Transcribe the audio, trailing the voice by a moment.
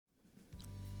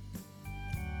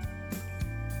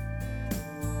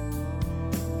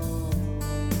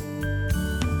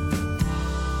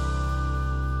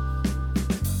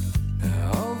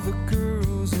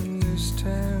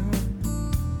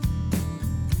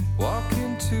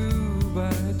two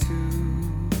by two,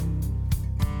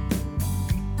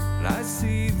 and I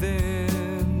see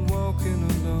them walking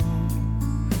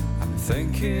alone. I'm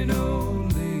thinking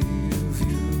only of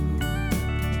you.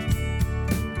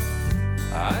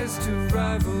 Eyes to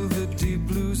rival the deep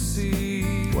blue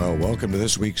sea. Well, welcome to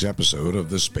this week's episode of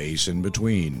The Space in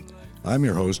Between. I'm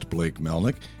your host, Blake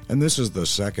Melnick, and this is the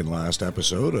second last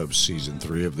episode of Season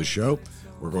 3 of the show.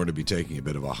 We're going to be taking a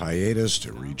bit of a hiatus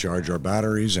to recharge our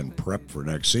batteries and prep for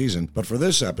next season. But for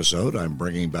this episode, I'm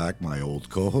bringing back my old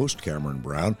co-host, Cameron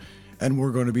Brown, and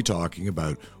we're going to be talking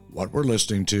about what we're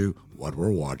listening to, what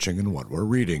we're watching, and what we're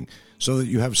reading, so that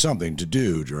you have something to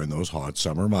do during those hot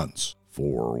summer months,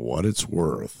 for what it's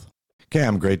worth.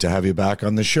 Cam, great to have you back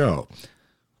on the show.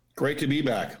 Great to be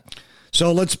back.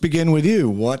 So let's begin with you.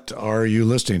 What are you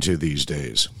listening to these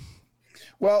days?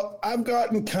 Well, I've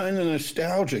gotten kind of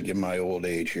nostalgic in my old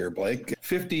age here, Blake.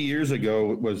 50 years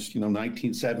ago, it was,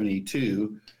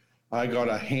 1972. I got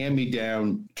a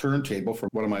hand-me-down turntable from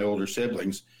one of my older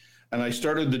siblings, and I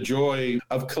started the joy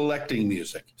of collecting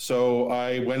music. So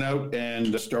I went out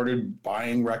and started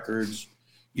buying records,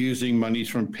 using monies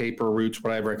from paper routes,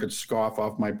 whatever I could scoff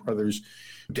off my brother's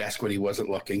desk when he wasn't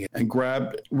looking, and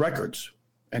grabbed records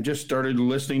and just started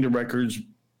listening to records.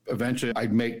 Eventually,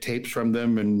 I'd make tapes from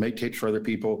them and make tapes for other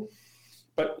people.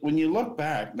 But when you look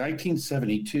back,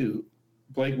 1972,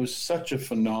 Blake, was such a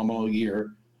phenomenal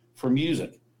year for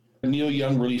music. Neil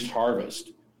Young released Harvest.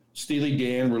 Steely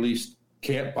Dan released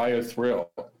Can't Buy a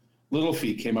Thrill. Little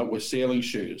Feat came out with Sailing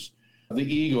Shoes. The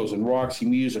Eagles and Roxy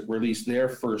Music released their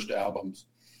first albums.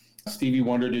 Stevie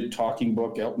Wonder did Talking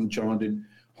Book. Elton John did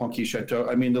Honky Chateau.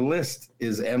 I mean, the list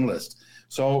is endless.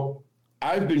 So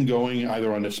I've been going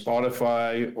either onto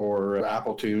Spotify or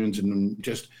Apple Tunes and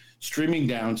just streaming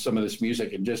down some of this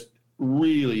music and just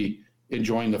really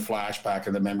enjoying the flashback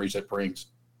and the memories it brings.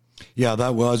 Yeah,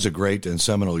 that was a great and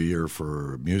seminal year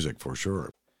for music, for sure.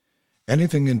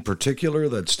 Anything in particular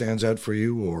that stands out for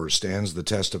you or stands the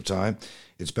test of time?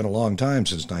 It's been a long time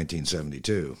since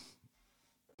 1972.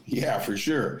 Yeah, for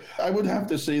sure. I would have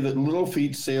to say that Little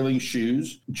Feat's Sailing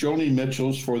Shoes, Joni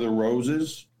Mitchell's For the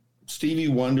Roses, Stevie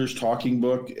Wonder's Talking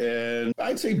Book, and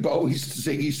I'd say Bowie's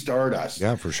Ziggy Stardust.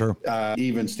 Yeah, for sure.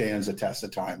 Even stands the test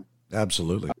of time.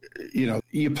 Absolutely.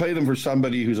 You play them for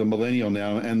somebody who's a millennial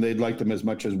now, and they'd like them as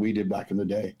much as we did back in the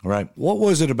day. Right. What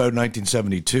was it about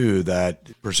 1972 that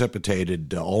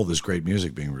precipitated all this great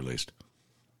music being released?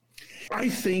 I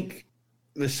think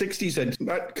the 60s had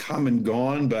not come and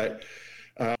gone, but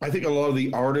I think a lot of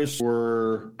the artists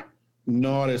were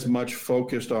not as much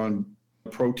focused on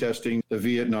protesting the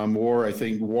Vietnam War. I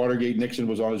think Watergate Nixon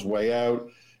was on his way out.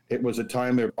 It was a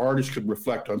time that artists could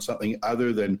reflect on something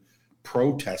other than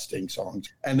protesting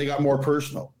songs, and they got more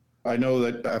personal. I know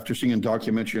that after seeing a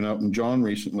documentary on Elton John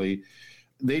recently,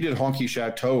 they did Honky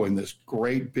Chateau in this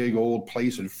great big old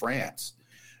place in France.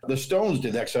 The Stones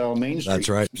did Exile on Main Street. That's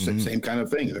right. Same kind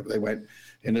of thing. They went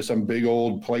into some big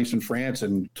old place in France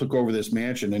and took over this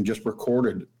mansion and just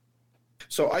recorded.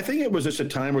 So I think it was just a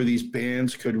time where these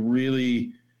bands could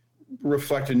really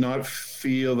reflect and not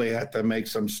feel they had to make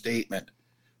some statement.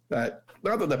 That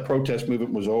not that the protest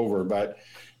movement was over, but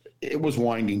it was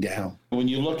winding down. When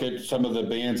you look at some of the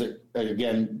bands that,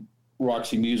 again,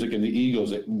 Roxy Music and the Eagles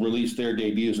that released their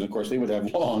debuts, and of course they would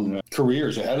have long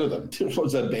careers ahead of them. It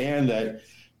was a band that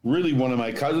really one of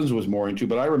my cousins was more into,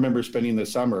 but I remember spending the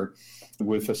summer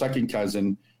with a second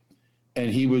cousin,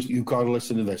 and he was, "You've got to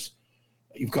listen to this.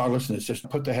 You've got to listen to this. Just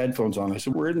put the headphones on." I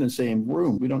said, "We're in the same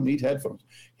room. We don't need headphones.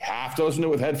 You have to listen to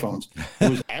it with headphones." It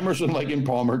was Emerson, Lake and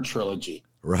Palmer Trilogy.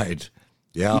 Right.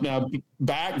 Yeah. Now,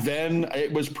 back then,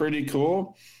 it was pretty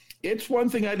cool. It's one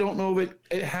thing I don't know if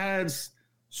it has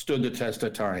stood the test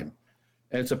of time.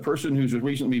 As a person who's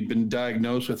recently been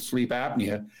diagnosed with sleep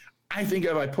apnea, I think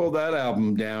if I pulled that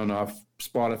album down off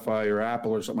Spotify or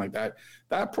Apple or something like that,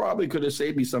 that probably could have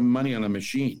saved me some money on a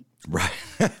machine. Right.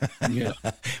 Yeah.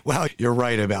 Well, you're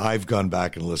right. I mean, I've gone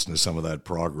back and listened to some of that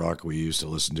prog rock we used to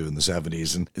listen to in the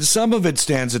 70s, and some of it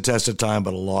stands the test of time,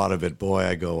 but a lot of it, boy,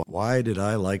 I go, why did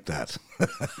I like that?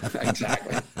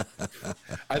 Exactly.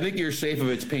 I think you're safe if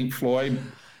it's Pink Floyd.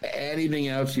 Anything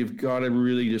else, you've got to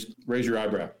really just raise your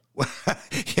eyebrow.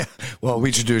 Yeah, well,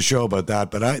 we should do a show about that,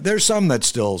 but there's some that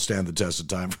still stand the test of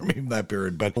time for me in that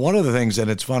period. But one of the things, and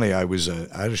it's funny, I was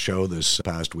at a show this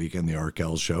past weekend, the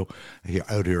Arkell show,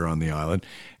 out here on the island,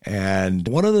 and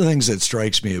one of the things that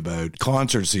strikes me about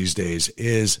concerts these days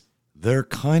is they're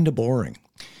kind of boring.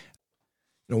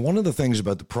 One of the things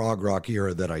about the prog rock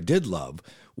era that I did love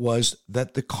was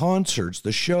that the concerts,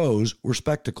 the shows, were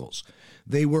spectacles.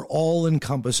 They were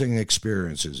all-encompassing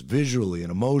experiences, visually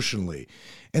and emotionally.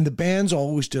 And the bands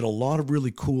always did a lot of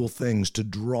really cool things to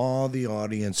draw the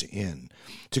audience in,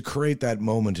 to create that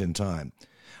moment in time.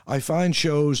 I find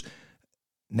shows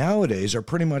nowadays are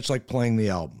pretty much like playing the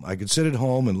album. I could sit at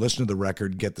home and listen to the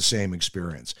record, get the same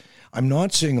experience. I'm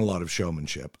not seeing a lot of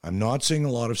showmanship. I'm not seeing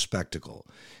a lot of spectacle.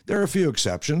 There are a few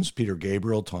exceptions, Peter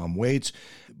Gabriel, Tom Waits,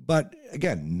 but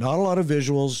again, not a lot of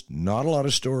visuals, not a lot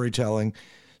of storytelling.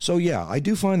 So yeah, I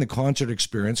do find the concert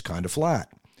experience kind of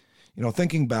flat.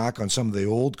 Thinking back on some of the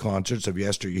old concerts of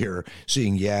yesteryear,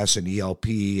 seeing Yes and ELP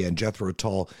and Jethro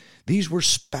Tull, these were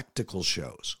spectacle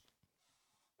shows.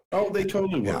 Oh, they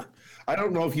totally were. Yeah. I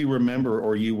don't know if you remember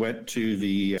or you went to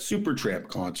the Supertramp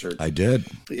concert. I did.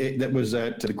 That was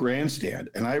at the Grandstand.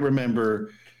 And I remember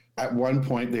at one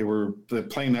point they were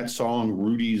playing that song,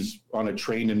 Rudy's on a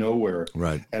Train to Nowhere.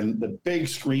 Right. And the big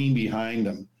screen behind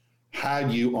them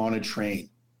had you on a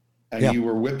train. And you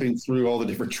were whipping through all the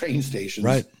different train stations.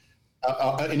 Right.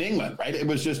 In England, right? It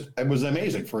was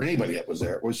amazing for anybody that was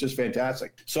there. It was just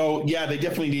fantastic. So, yeah, they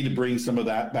definitely need to bring some of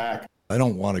that back. I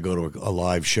don't want to go to a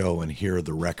live show and hear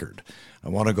the record. I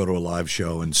want to go to a live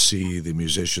show and see the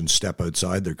musicians step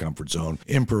outside their comfort zone,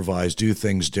 improvise, do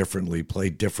things differently, play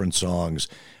different songs,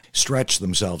 stretch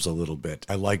themselves a little bit.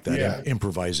 I like that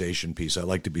improvisation piece. I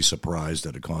like to be surprised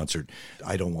at a concert.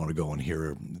 I don't want to go and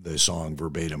hear the song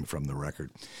verbatim from the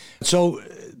record. So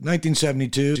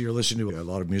 1972, you're listening to a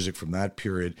lot of music from that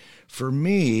period. For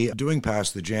me, doing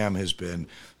Past the Jam has been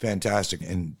fantastic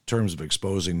in terms of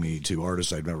exposing me to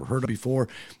artists I've never heard of before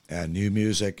and new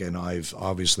music. And I've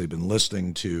obviously been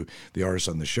listening to the artists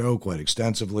on the show quite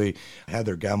extensively.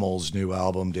 Heather Gemmel's new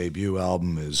album, debut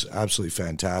album, is absolutely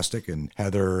fantastic. And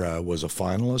Heather was a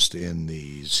finalist in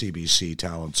the CBC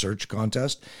Talent Search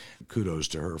Contest. Kudos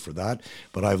to her for that.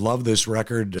 But I love this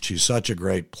record. She's such a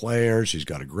great player. She's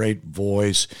got a great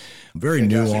voice, very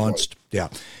fantastic nuanced. Voice. Yeah.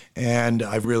 And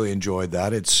I've really enjoyed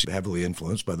that. It's heavily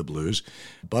influenced by the blues,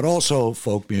 but also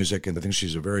folk music. And I think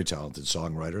she's a very talented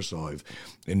songwriter. So I've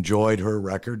enjoyed her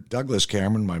record. Douglas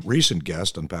Cameron, my recent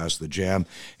guest on Past the Jam,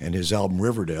 and his album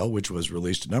Riverdale, which was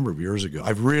released a number of years ago.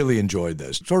 I've really enjoyed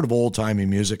this. Sort of old-timey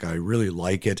music. I really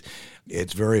like it.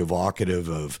 It's very evocative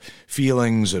of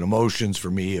feelings and emotions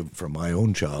for me from my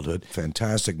own childhood.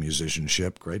 Fantastic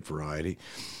musicianship, great variety.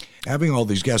 Having all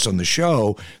these guests on the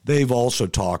show, they've also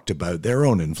talked about their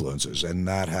own influences, and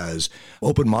that has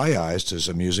opened my eyes to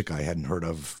some music I hadn't heard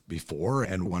of before,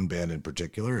 and one band in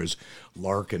particular is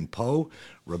Lark and Poe.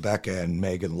 Rebecca and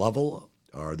Megan Lovell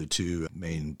are the two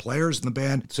main players in the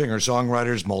band,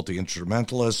 singer-songwriters,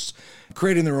 multi-instrumentalists,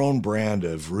 creating their own brand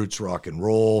of roots rock and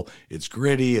roll. It's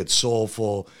gritty, it's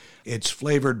soulful, it's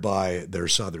flavored by their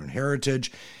Southern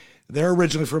heritage. They're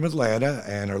originally from Atlanta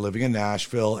and are living in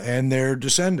Nashville, and they're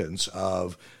descendants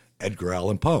of Edgar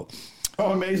Allan Poe.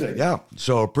 Oh, amazing. Yeah,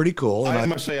 so pretty cool. And I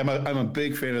must say, I'm a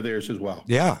big fan of theirs as well.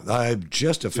 Yeah,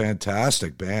 just a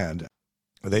fantastic band.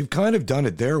 They've kind of done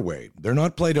it their way. They're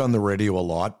not played on the radio a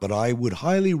lot, but I would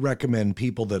highly recommend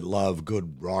people that love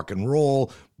good rock and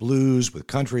roll, blues with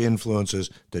country influences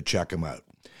to check them out.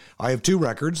 I have two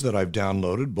records that I've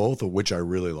downloaded, both of which I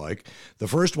really like. The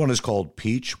first one is called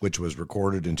Peach, which was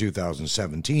recorded in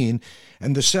 2017,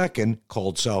 and the second,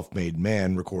 called Self-Made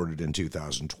Man, recorded in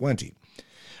 2020.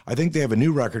 I think they have a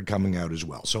new record coming out as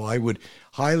well, so I would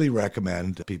highly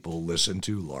recommend people listen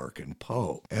to Lark and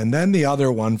Poe. And then the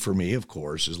other one for me, of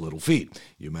course, is Little Feat.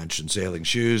 You mentioned Sailing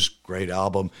Shoes, great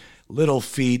album. Little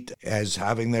Feat as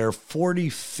having their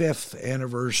 45th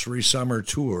anniversary summer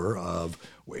tour of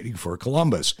Waiting for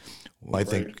Columbus. I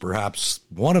think perhaps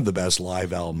one of the best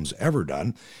live albums ever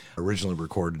done, originally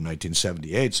recorded in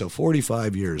 1978, so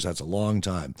 45 years, that's a long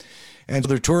time. And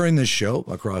they're touring this show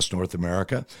across North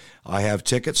America. I have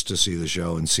tickets to see the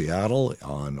show in Seattle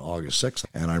on August 6th,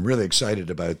 and I'm really excited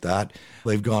about that.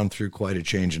 They've gone through quite a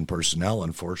change in personnel.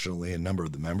 Unfortunately, a number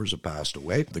of the members have passed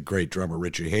away. The great drummer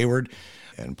Richie Hayward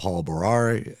and Paul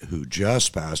Barari, who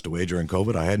just passed away during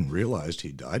COVID. I hadn't realized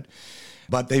he died.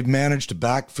 But they've managed to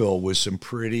backfill with some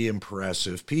pretty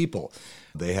impressive people.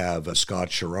 They have Scott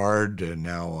Sherrard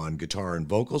now on guitar and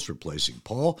vocals, replacing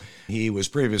Paul. He was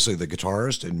previously the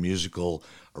guitarist and musical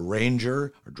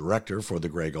arranger or director for the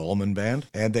Greg Allman Band.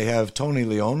 And they have Tony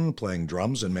Leone playing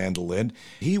drums and mandolin.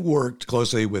 He worked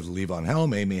closely with Levon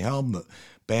Helm, Amy Helm, the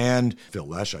band, Phil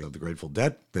Lesh of the Grateful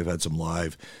Dead. They've had some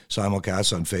live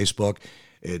simulcasts on Facebook.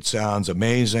 It sounds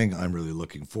amazing. I'm really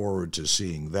looking forward to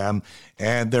seeing them.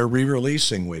 And they're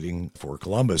re-releasing Waiting for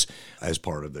Columbus as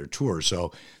part of their tour.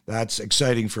 So that's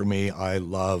exciting for me. I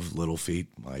love Little Feat,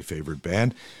 my favorite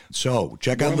band. So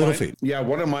check out Little Feat. Yeah,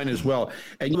 one of mine as well.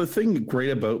 And the thing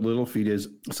great about Little Feat is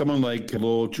someone like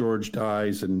Lowell George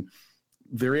dies and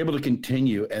they're able to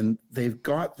continue, and they've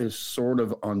got this sort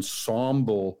of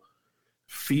ensemble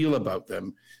feel about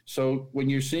them. So when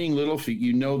you're seeing Little Feat,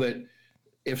 you know that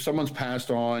if someone's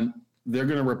passed on, they're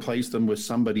going to replace them with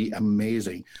somebody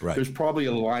amazing. Right. There's probably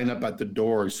a lineup at the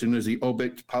door. As soon as the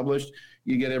obit's published,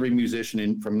 you get every musician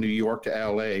in from New York to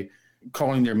LA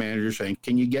calling their manager saying,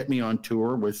 can you get me on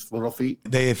tour with Little Feat?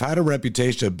 They've had a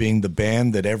reputation of being the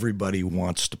band that everybody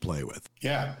wants to play with.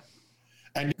 Yeah.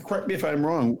 And correct me if I'm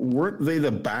wrong, weren't they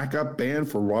the backup band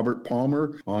for Robert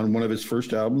Palmer on one of his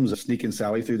first albums, Sneakin'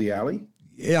 Sally Through the Alley?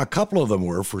 Yeah, a couple of them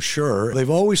were, for sure. They've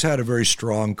always had a very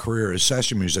strong career as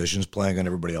session musicians playing on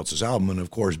everybody else's album. And,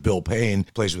 of course, Bill Payne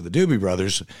plays with the Doobie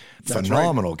Brothers. That's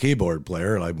phenomenal keyboard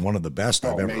player, like one of the best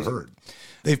I've ever heard.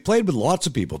 They've played with lots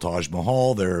of people. Taj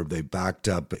Mahal, they backed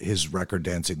up his record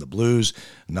Dancing the Blues,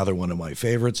 another one of my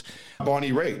favorites.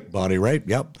 Bonnie Raitt. Bonnie Raitt,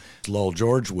 yep. Lowell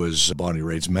George was Bonnie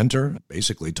Raitt's mentor,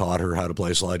 basically taught her how to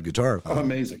play slide guitar. Oh,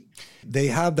 amazing. They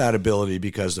have that ability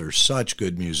because they're such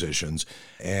good musicians,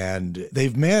 and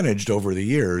they've managed over the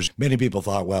years. Many people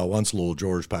thought, well, once Lowell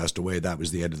George passed away, that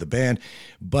was the end of the band,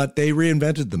 but they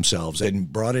reinvented themselves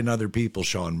and brought in other people.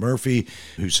 Sean Murphy,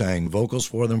 who sang vocals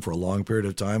for them for a long period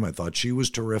of time. I thought she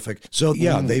was terrific. So,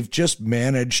 yeah, they've just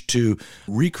managed to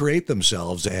recreate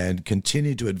themselves and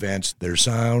continue to advance their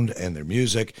sound and their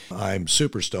music. I'm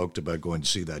super stoked about going to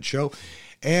see that show.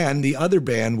 And the other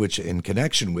band, which in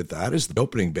connection with that is the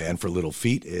opening band for Little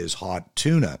Feat, is Hot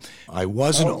Tuna. I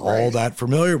wasn't all that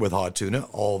familiar with Hot Tuna,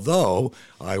 although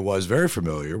I was very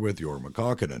familiar with Jorma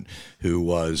Kaukonen, who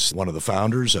was one of the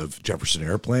founders of Jefferson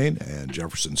Airplane and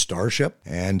Jefferson Starship.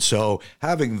 And so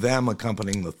having them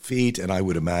accompanying the Feat, and I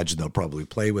would imagine they'll probably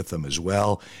play with them as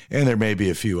well. And there may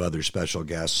be a few other special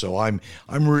guests. So I'm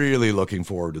really looking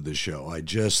forward to this show. I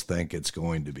just think it's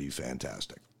going to be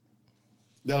fantastic.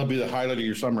 That'll be the highlight of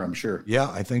your summer, I'm sure. Yeah,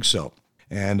 I think so.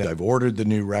 And I've ordered the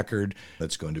new record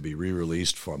that's going to be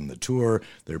re-released from the tour.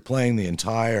 They're playing the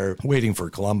entire Waiting for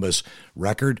Columbus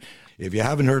record. If you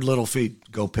haven't heard Little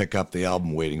Feat, go pick up the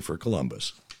album Waiting for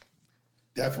Columbus.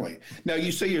 Definitely. Now,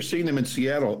 you say you're seeing them in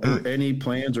Seattle. Are there any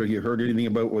plans, or you heard anything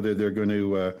about whether they're going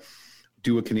to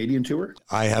do a Canadian tour?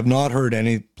 I have not heard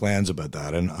any plans about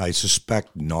that, and I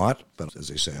suspect not. But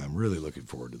as I say, I'm really looking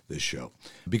forward to this show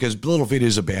because Little Feat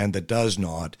is a band that does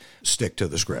not stick to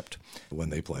the script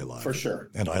when they play live. For sure.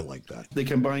 And I like that. They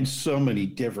combine so many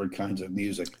different kinds of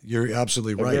music. You're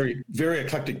absolutely right. Very, very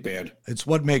eclectic band. It's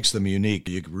what makes them unique.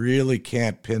 You really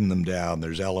can't pin them down.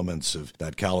 There's elements of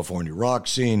that California rock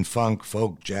scene, funk,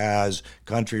 folk, jazz,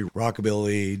 country,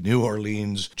 rockabilly, New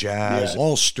Orleans, jazz,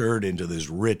 all stirred into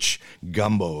this rich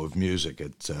gumbo of music.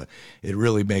 It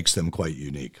really makes them quite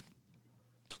unique.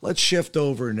 Let's shift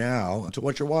over now to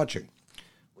what you're watching.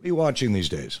 What are you watching these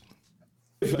days?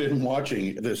 I've been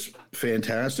watching this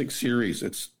fantastic series.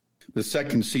 It's the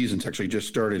second season's actually just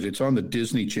started. It's on the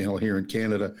Disney Channel here in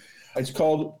Canada. It's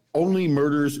called Only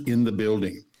Murders in the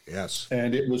Building. Yes.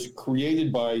 And it was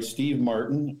created by Steve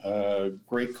Martin, a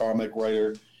great comic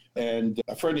writer, and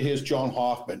a friend of his, John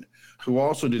Hoffman, who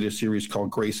also did a series called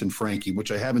Grace and Frankie,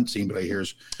 which I haven't seen, but I hear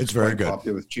is it's very good.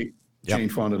 Popular with Jane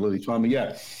Fonda, Lily Tomlin.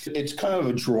 Yeah, it's kind of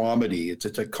a dramedy. It's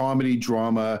a comedy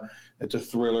drama. It's a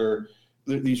thriller.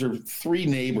 These are three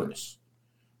neighbors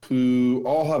who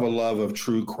all have a love of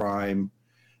true crime.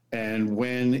 And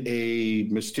when a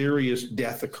mysterious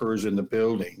death occurs in the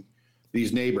building,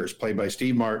 these neighbors, played by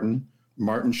Steve Martin,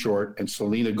 Martin Short, and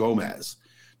Selena Gomez,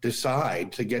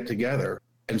 decide to get together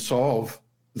and solve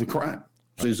the crime.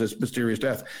 There's this mysterious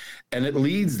death. And it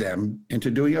leads them into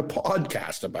doing a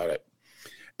podcast about it.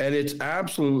 And it's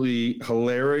absolutely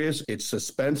hilarious. It's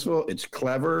suspenseful. It's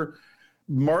clever.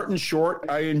 Martin Short,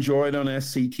 I enjoyed on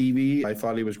SCTV. I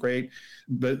thought he was great,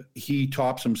 but he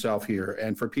tops himself here.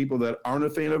 And for people that aren't a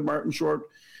fan of Martin Short,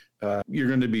 you're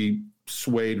going to be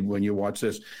swayed when you watch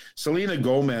this. Selena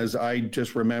Gomez, I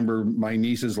just remember my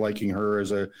nieces liking her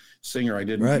as a singer. I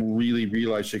didn't really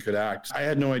realize she could act. I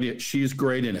had no idea. She's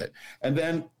great in it. And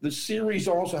then the series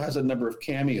also has a number of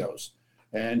cameos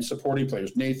and supporting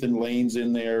players. Nathan Lane's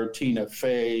in there, Tina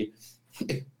Fey.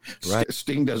 Right.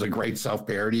 Sting does a great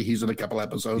self-parody. He's in a couple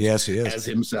episodes. Yes, he is. As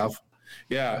himself.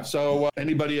 Yeah. So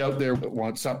anybody out there that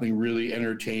wants something really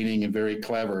entertaining and very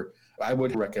clever, I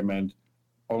would recommend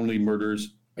Only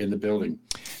Murders in the Building.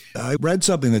 I read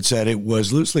something that said it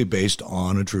was loosely based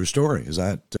on a true story. Is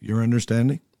that your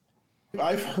understanding?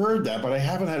 I've heard that, but I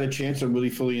haven't had a chance to really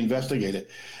fully investigate it.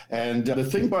 And the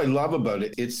thing I love about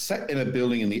it, it's set in a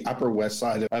building in the Upper West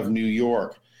Side of New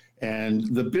York.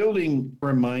 And the building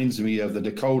reminds me of the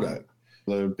Dakota,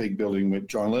 the big building where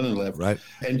John Lennon lived. Right.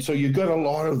 And so you've got a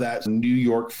lot of that New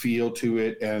York feel to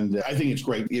it. And I think it's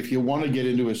great. If you want to get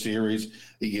into a series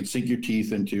that you can sink your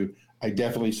teeth into, I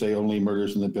definitely say Only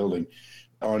Murders in the Building.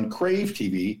 On Crave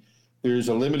TV, there's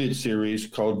a limited series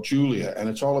called Julia, and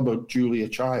it's all about Julia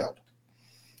Child.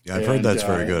 Yeah, I've heard that's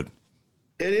very good.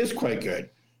 It is quite good.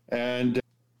 And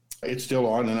it's still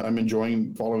on, and I'm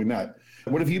enjoying following that.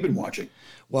 What have you been watching?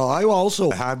 Well, I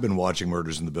also have been watching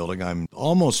Murders in the Building. I'm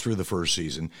almost through the first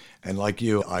season. And like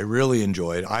you, I really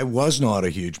enjoyed. I was not a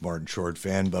huge Martin Short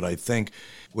fan, but I think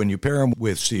when you pair him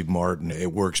with Steve Martin,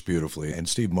 it works beautifully. And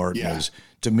Steve Martin is,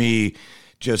 to me,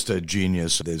 just a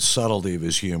genius. The subtlety of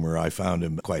his humor, I found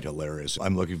him quite hilarious.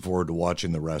 I'm looking forward to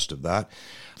watching the rest of that.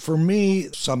 For me,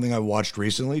 something I watched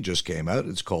recently just came out.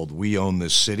 It's called We Own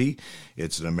This City.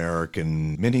 It's an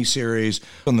American miniseries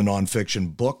on the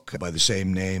nonfiction book by the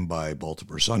same name by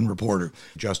Baltimore Sun reporter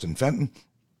Justin Fenton.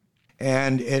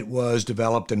 And it was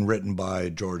developed and written by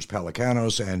George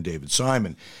Pelecanos and David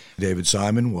Simon. David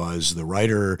Simon was the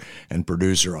writer and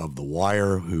producer of The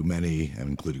Wire, who many,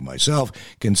 including myself,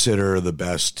 consider the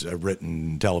best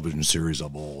written television series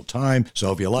of all time.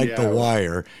 So if you like The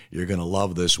Wire, you're going to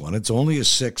love this one. It's only a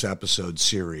 6-episode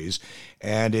series,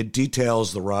 and it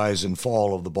details the rise and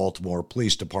fall of the Baltimore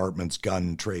Police Department's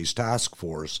Gun Trace Task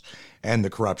Force and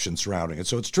the corruption surrounding it.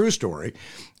 So it's a true story,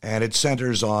 and it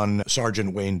centers on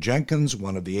Sergeant Wayne Jenkins,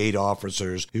 one of the 8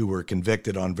 officers who were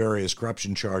convicted on various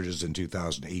corruption charges in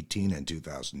 2018 and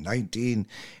 2019,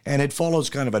 and it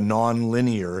follows kind of a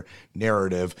non-linear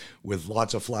narrative with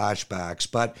lots of flashbacks.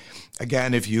 But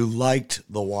again, if you liked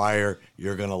The Wire,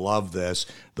 you're going to love this.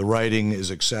 The writing is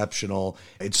exceptional.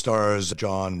 It stars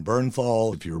John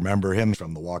Bernthal, if you remember him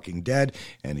from The Walking Dead,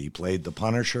 and he played the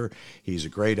Punisher. He's a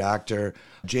great actor.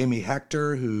 Jamie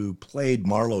Hector, who played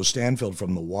Marlo Stanfield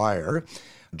from The Wire.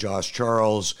 Josh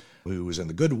Charles, who was in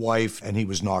The Good Wife, and he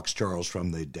was Knox Charles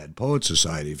from the Dead Poets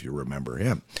Society, if you remember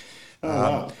him.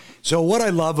 Wow. So what I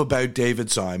love about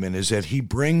David Simon is that he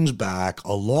brings back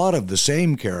a lot of the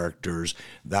same characters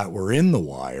that were in The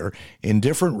Wire in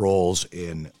different roles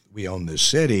in We Own This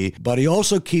City, but he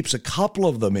also keeps a couple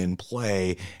of them in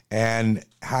play and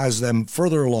has them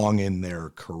further along in their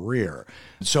career.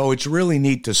 So it's really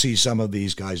neat to see some of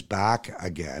these guys back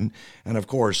again. And of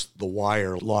course, The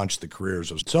Wire launched the careers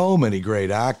of so many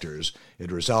great actors,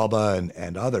 Idris Elba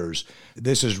and others.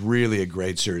 This is really a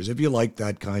great series. If you like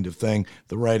that kind of thing,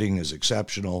 the writing is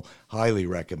exceptional. Highly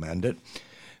recommend it.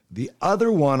 The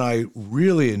other one I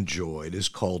really enjoyed is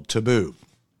called Taboo.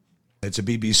 It's a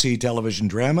BBC television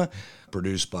drama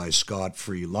produced by Scott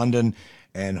Free London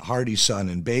and Hardy, Son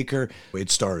and Baker.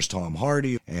 It stars Tom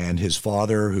Hardy and his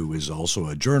father, who is also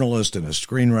a journalist and a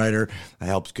screenwriter,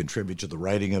 helped contribute to the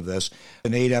writing of this.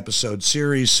 An 8-episode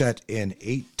series set in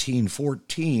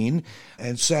 1814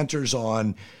 and centers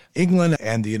on England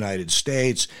and the United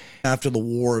States after the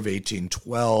War of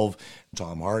 1812.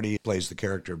 Tom Hardy plays the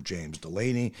character of James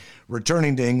Delaney,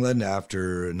 returning to England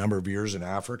after a number of years in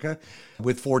Africa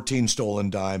with 14 stolen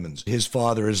diamonds. His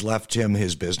father has left him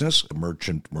his business, a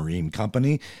merchant marine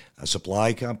company, a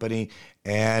supply company,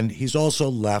 and he's also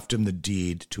left him the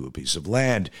deed to a piece of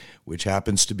land, which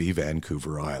happens to be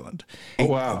Vancouver Island. Oh,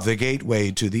 wow. The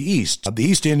gateway to the East. The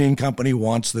East Indian Company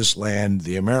wants this land,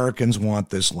 the Americans want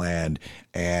this land,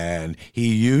 and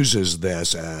he uses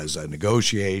this as a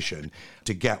negotiation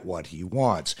to get what he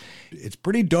wants. It's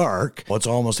pretty dark. It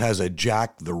almost has a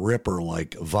Jack the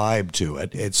Ripper-like vibe to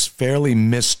it. It's fairly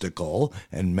mystical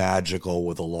and magical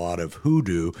with a lot of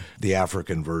hoodoo, the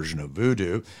African version of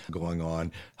voodoo, going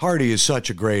on. Hardy is such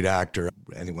a great actor.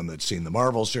 Anyone that's seen the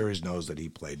Marvel series knows that he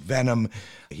played Venom.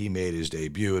 He made his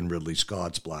debut in Ridley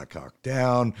Scott's Black Hawk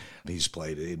Down. He's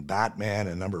played in Batman,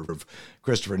 a number of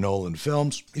Christopher Nolan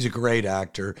films. He's a great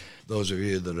actor. Those of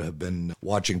you that have been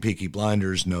watching Peaky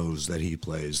Blinders knows that he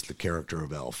plays the character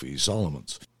of Alfie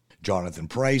Solomons. Jonathan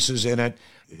Pryce is in it,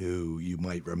 who you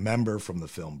might remember from the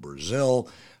film Brazil,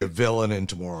 the villain in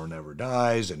Tomorrow Never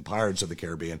Dies and Pirates of the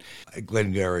Caribbean.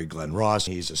 Glengarry Glen Ross,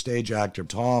 he's a stage actor.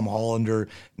 Tom Hollander,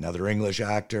 another English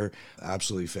actor,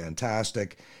 absolutely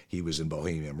fantastic. He was in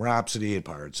Bohemian Rhapsody and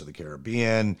Pirates of the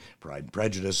Caribbean, Pride and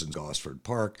Prejudice and Gosford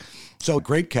Park. So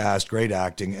great cast, great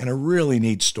acting, and a really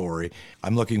neat story.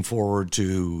 I'm looking forward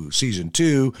to season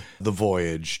 2, The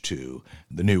Voyage to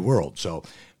the New World. So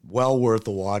well worth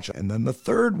the watch. And then the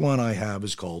third one I have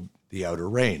is called The Outer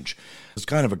Range. It's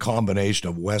kind of a combination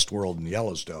of Westworld and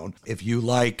Yellowstone. If you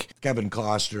like Kevin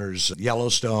Costner's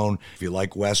Yellowstone, if you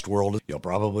like Westworld, you'll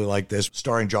probably like this.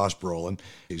 Starring Josh Brolin.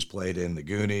 He's played in The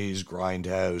Goonies,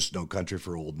 Grindhouse, No Country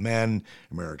for Old Men,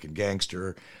 American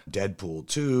Gangster, Deadpool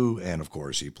 2, and of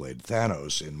course he played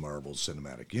Thanos in Marvel's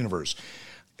Cinematic Universe.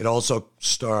 It also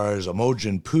stars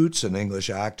Imogen Poots, an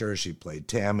English actor. She played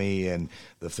Tammy in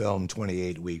the film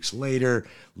 28 Weeks Later,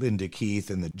 Linda Keith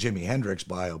in the Jimi Hendrix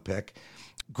biopic.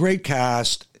 Great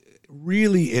cast,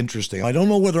 really interesting. I don't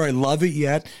know whether I love it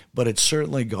yet, but it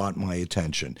certainly got my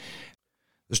attention.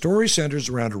 The story centers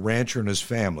around a rancher and his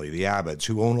family, the Abbotts,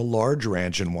 who own a large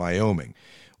ranch in Wyoming.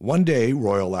 One day,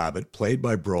 Royal Abbott, played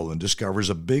by Brolin, discovers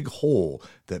a big hole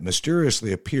that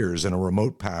mysteriously appears in a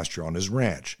remote pasture on his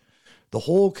ranch. The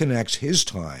hole connects his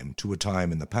time to a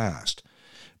time in the past.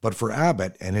 But for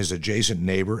Abbott and his adjacent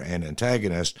neighbor and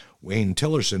antagonist, Wayne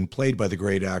Tillerson, played by the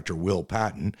great actor Will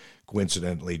Patton,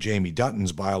 coincidentally Jamie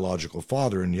Dutton's biological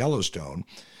father in Yellowstone,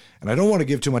 and I don't want to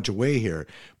give too much away here,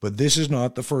 but this is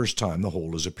not the first time the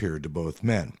hole has appeared to both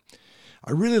men.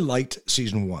 I really liked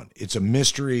season 1. It's a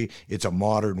mystery, it's a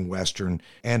modern Western,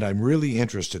 and I'm really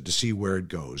interested to see where it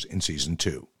goes in season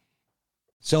 2.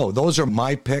 So those are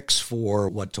my picks for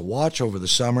what to watch over the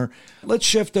summer. Let's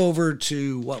shift over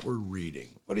to what we're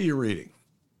reading. What are you reading?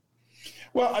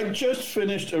 Well, I just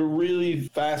finished a really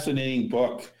fascinating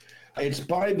book. It's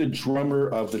by the drummer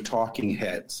of the Talking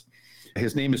Heads.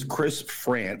 His name is Chris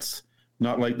Frantz,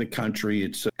 not like the country.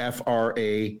 It's Frantz or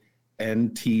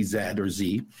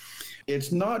Z.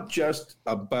 It's not just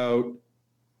about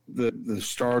the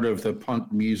start of the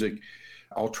punk music,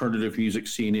 alternative music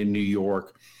scene in New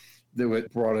York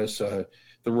that brought us the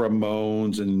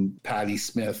Ramones and Patti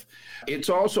Smith. It's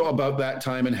also about that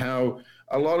time and how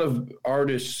a lot of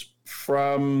artists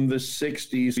from the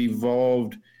 60s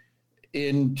evolved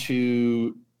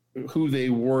into who they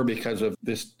were because of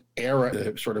this era,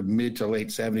 the sort of mid to late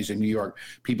 70s in New York.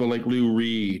 People like Lou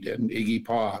Reed and Iggy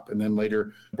Pop, and then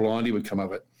later Blondie would come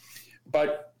of it.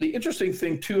 But the interesting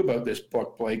thing, too, about this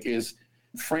book, Blake, is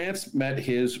Frantz met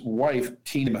his wife,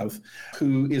 Tina Mouth,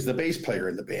 who is the bass player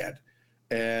in the band.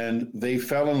 And they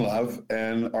fell in love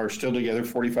and are still together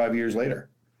 45 years later.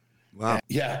 Wow.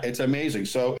 Yeah, it's amazing.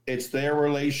 So it's their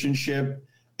relationship.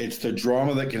 It's the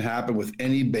drama that can happen with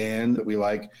any band that we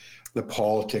like, the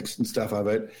politics and stuff of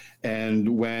it.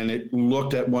 And when it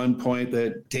looked at one point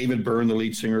that David Byrne, the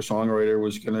lead singer-songwriter,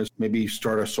 was going to maybe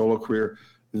start a solo career,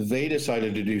 they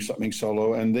decided to do something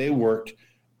solo, and they worked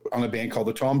on a band called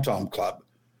the Tom Tom Club,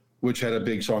 which had a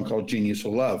big song called Genius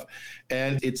of Love.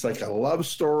 And it's like a love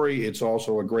story. It's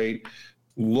also a great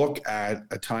look at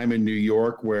a time in New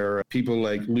York where people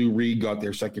like Lou Reed got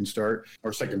their second start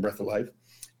or second breath of life.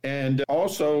 And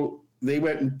also they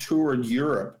went and toured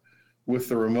Europe with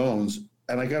the Ramones.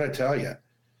 And I got to tell you,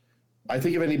 I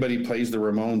think if anybody plays the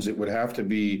Ramones, it would have to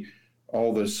be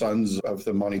all the sons of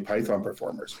the Monty Python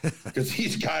performers, because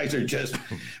these guys are just,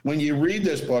 when you read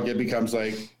this book, it becomes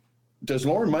like, does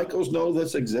Lorne Michaels know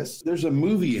this exists? There's a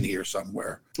movie in here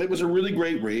somewhere. It was a really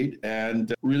great read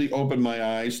and really opened my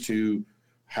eyes to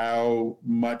how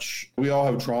much we all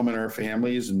have trauma in our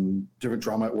families and different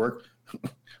trauma at work.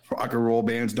 Rock and roll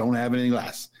bands don't have anything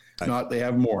less. Not, they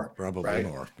have more. Probably right?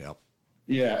 more, yep.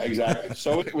 Yeah, exactly.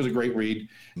 So it was a great read.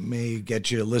 May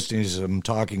get you listening to some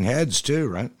Talking Heads too,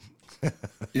 right?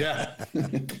 Yeah.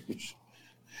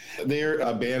 They're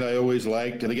a band I always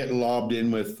liked. They get lobbed in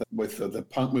with the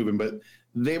punk movement, but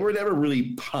they were never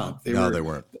really punk. They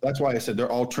weren't. That's why I said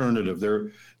they're alternative.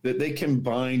 They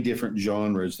combine different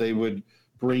genres. They would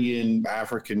bring in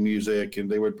African music and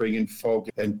they would bring in folk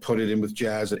and put it in with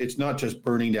jazz. It's not just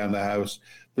burning down the house.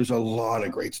 There's a lot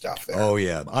of great stuff there. Oh,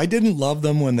 yeah. I didn't love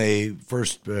them when they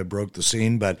first broke the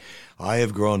scene, but I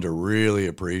have grown to really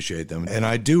appreciate them. And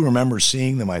I do remember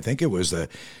seeing them. I think it was the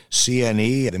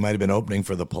CNE. They might have been opening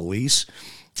for the Police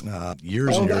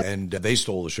years ago, and they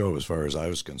stole the show as far as I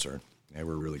was concerned. They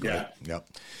were really great. Yeah. Yep.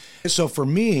 So for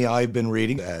me, I've been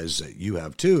reading, as you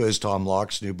have too, is Tom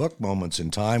Locke's new book, Moments in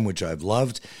Time, which I've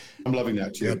loved. I'm loving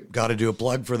that too. Yep. Got to do a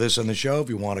plug for this on the show. If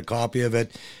you want a copy of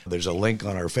it, there's a link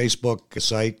on our Facebook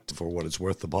site for What It's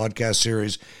Worth, the podcast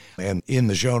series, and in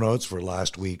the show notes for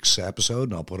last week's episode,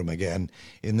 and I'll put them again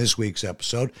in this week's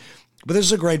episode. But this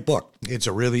is a great book. It's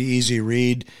a really easy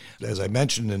read. As I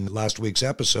mentioned in last week's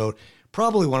episode,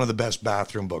 probably one of the best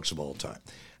bathroom books of all time.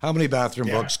 How many bathroom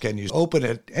books can you open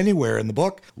it anywhere in the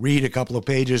book, read a couple of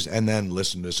pages, and then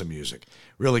listen to some music?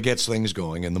 Really gets things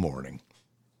going in the morning.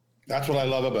 That's what I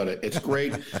love about it. It's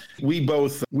great. We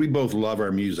both love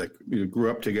our music. We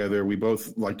grew up together. We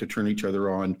both like to turn each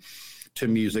other on to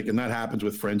music, and that happens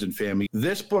with friends and family.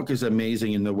 This book is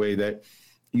amazing in the way that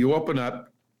You open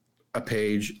up a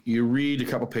page, you read a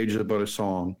couple pages about a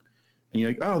song, and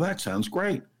you're like, oh, that sounds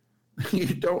great. You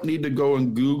don't need to go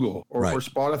and Google or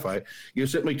Spotify. You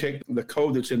simply take the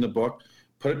code that's in the book,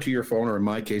 put it to your phone, or in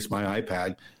my case, my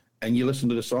iPad, and you listen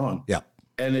to the song. Yeah.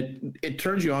 And it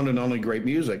turns you on to not only great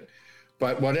music,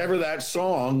 but whatever that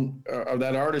song or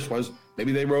that artist was,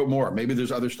 maybe they wrote more. Maybe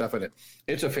there's other stuff in it.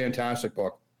 It's a fantastic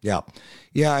book. Yeah.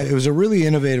 Yeah, it was a really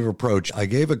innovative approach. I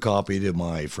gave a copy to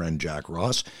my friend Jack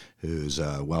Ross, who's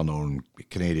a well-known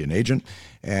Canadian agent,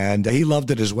 and he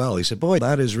loved it as well. He said, boy,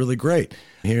 that is really great.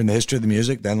 Hearing the history of the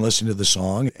music, then listening to the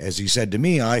song. As he said to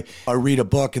me, I read a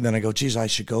book and then I go, geez, I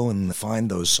should go and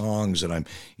find those songs. And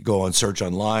you go and search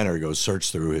online or you go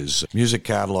search through his music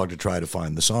catalog to try to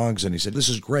find the songs. And he said, this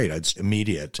is great. It's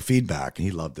immediate feedback. And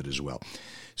he loved it as well.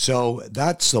 So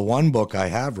that's the one book I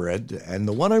have read, and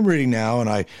the one I'm reading now, and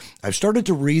I've started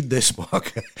to read this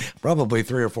book probably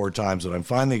 3 or 4 times, and I'm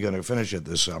finally going to finish it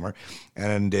this summer,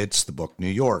 and it's the book New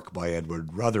York by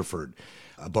Edward Rutherford,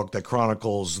 a book that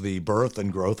chronicles the birth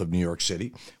and growth of New York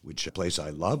City, which is a place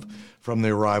I love, from the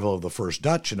arrival of the first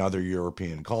Dutch and other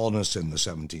European colonists in the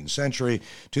 17th century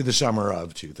to the summer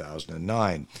of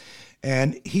 2009.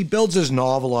 And he builds his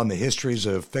novel on the histories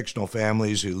of fictional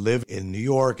families who live in New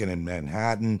York and in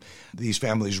Manhattan. These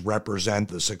families represent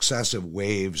the successive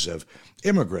waves of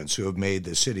immigrants who have made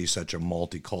the city such a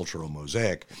multicultural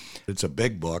mosaic. It's a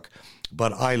big book,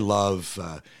 but I love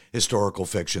historical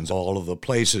fictions, all of the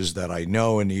places that I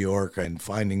know in New York and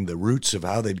finding the roots of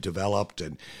how they've developed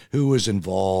and who was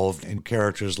involved, and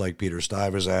characters like Peter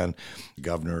Stuyvesant,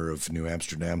 governor of New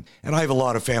Amsterdam. And I have a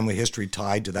lot of family history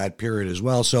tied to that period as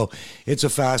well. So it's a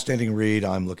fascinating read.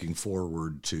 I'm looking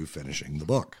forward to finishing the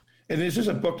book. And is this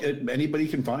a book that anybody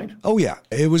can find? Oh, yeah.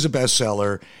 It was a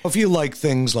bestseller. If you like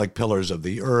things like Pillars of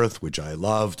the Earth, which I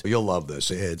loved, you'll love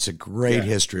this. It's a great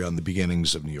history on the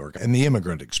beginnings of New York and the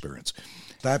immigrant experience.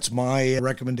 That's my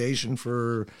recommendation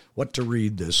for what to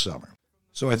read this summer.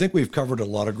 So I think we've covered a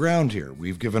lot of ground here.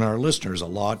 We've given our listeners a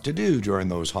lot to do during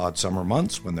those hot summer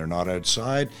months when they're not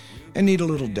outside and need a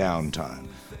little downtime.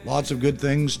 Lots of good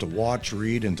things to watch,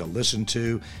 read, and to listen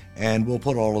to, and we'll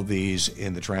put all of these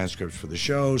in the transcripts for the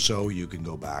show so you can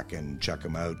go back and check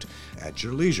them out at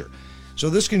your leisure.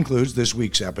 So this concludes this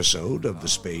week's episode of The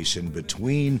Space in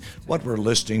Between, what we're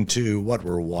listening to, what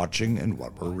we're watching, and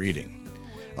what we're reading.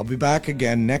 I'll be back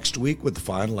again next week with the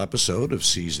final episode of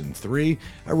Season 3,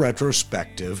 a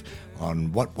retrospective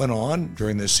on what went on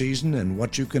during this season and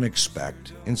what you can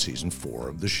expect in Season 4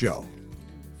 of the show.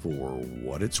 For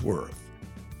what it's worth.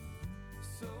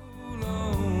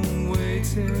 Long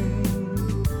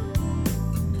waiting,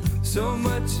 so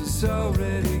much is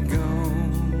already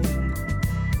gone.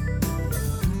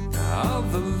 All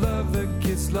the love that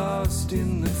gets lost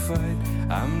in the fight,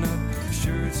 I'm not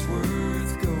sure it's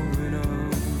worth going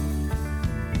on.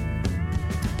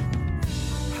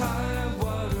 High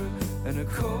water and a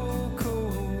cold